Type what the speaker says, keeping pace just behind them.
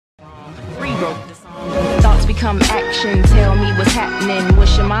come action. Tell me what's happening.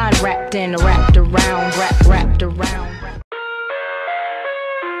 What's your mind wrapped in? Wrapped around, wrapped around.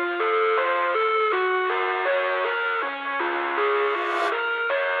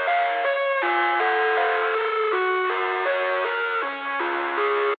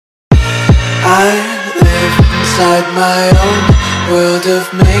 I live inside my own world of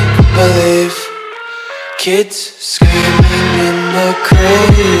make-believe. Kids screaming in the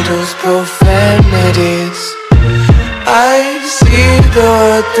cradles, profanities. I see the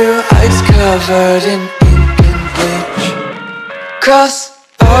world through eyes covered in ink and bleach. Cross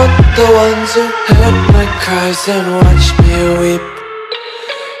out the ones who heard my cries and watched me weep.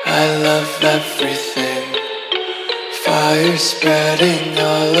 I love everything. Fire spreading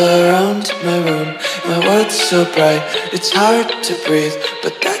all around my room. My world's so bright, it's hard to breathe,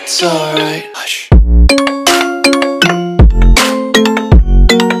 but that's alright. Hush.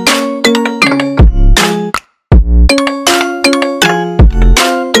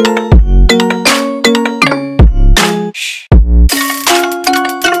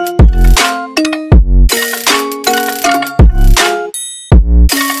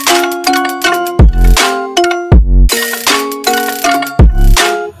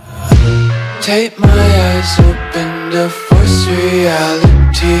 Tape my eyes open to force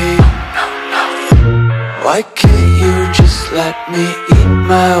reality. Why can't you just let me eat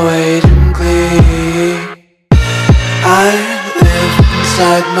my weight in glee? I live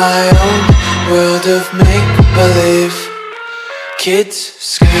inside my own world of make-believe. Kids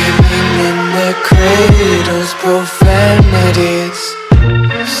screaming in their cradles, profanities.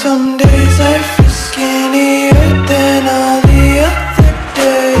 Some days I feel skinnier than all the other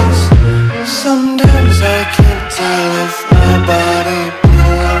days. Sometimes I can't tell if my body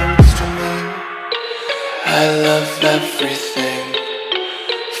belongs to me. I love everything.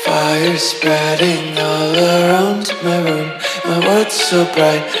 Fire spreading all around my room. My world's so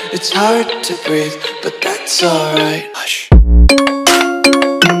bright, it's hard to breathe, but that's alright. Hush.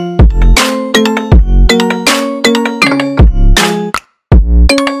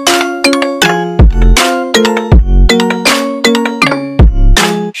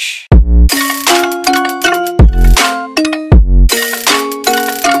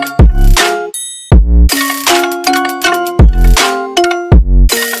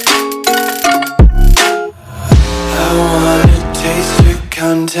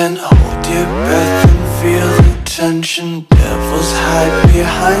 Content, hold your breath and feel the tension. Devils hide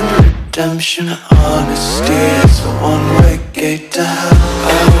behind redemption. Honesty is a one-way gate to hell.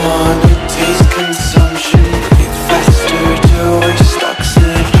 I wanna taste consumption. Breathe faster to waste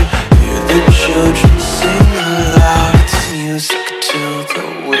oxygen. Hear the children sing aloud. It's music till the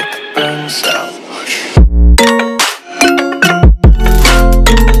wick burns out.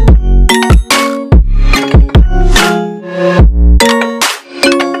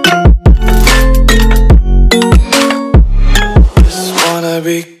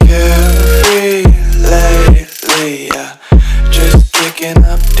 Be carefree lately, yeah. Just kicking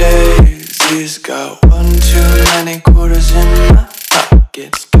up daisies. Got one too many quarters in my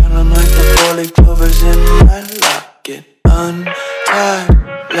pockets. Count 'em like the 4-leaf clovers in my locket. Untied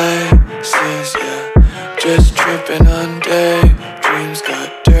laces, yeah. Just tripping on daydreams. Got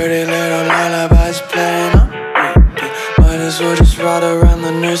dirty little lullabies playing on repeat. Might as well just ride around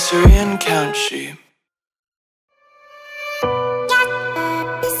the nursery and count sheep.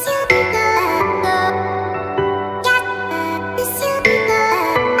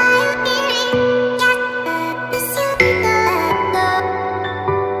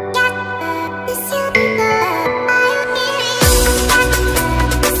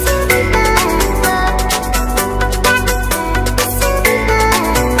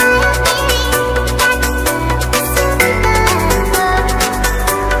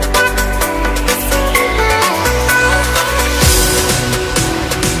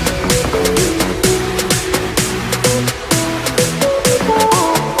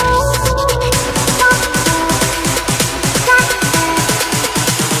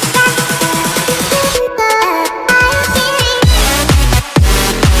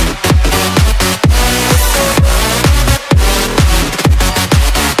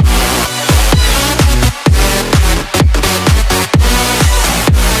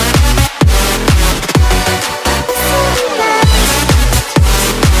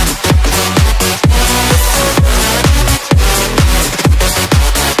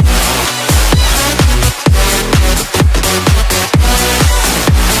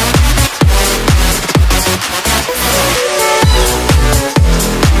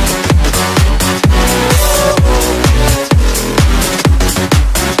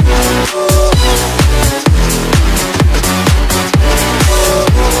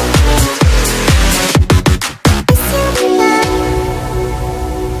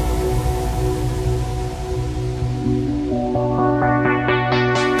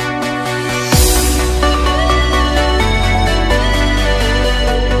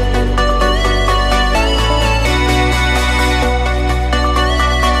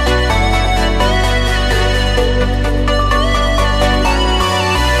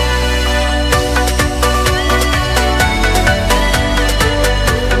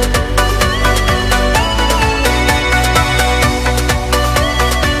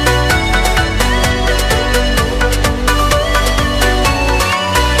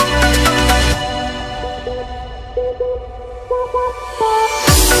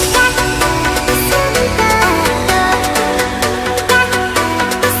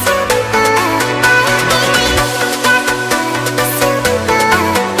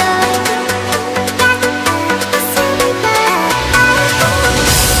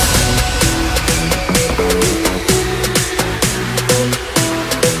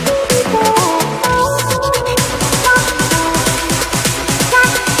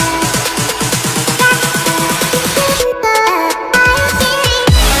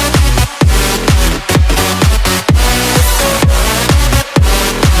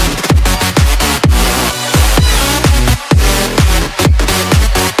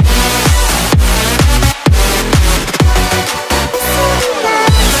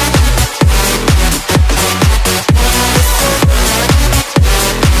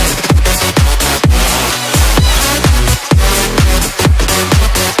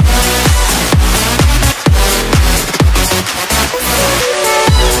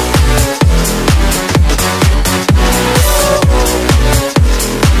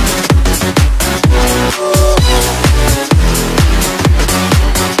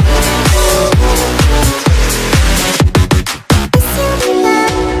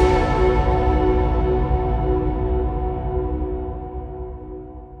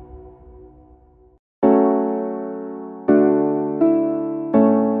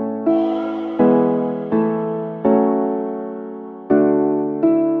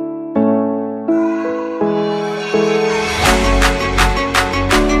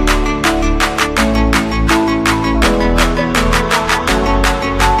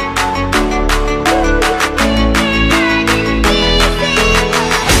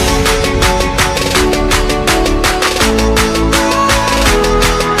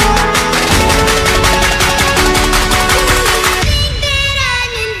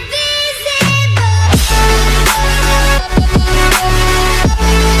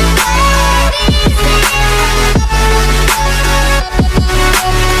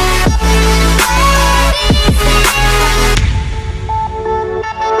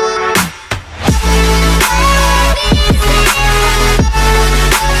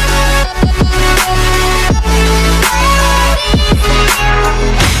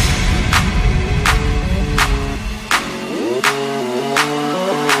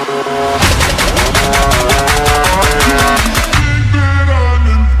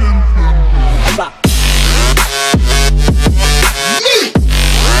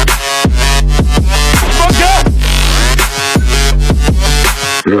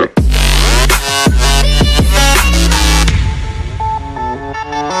 Yeah.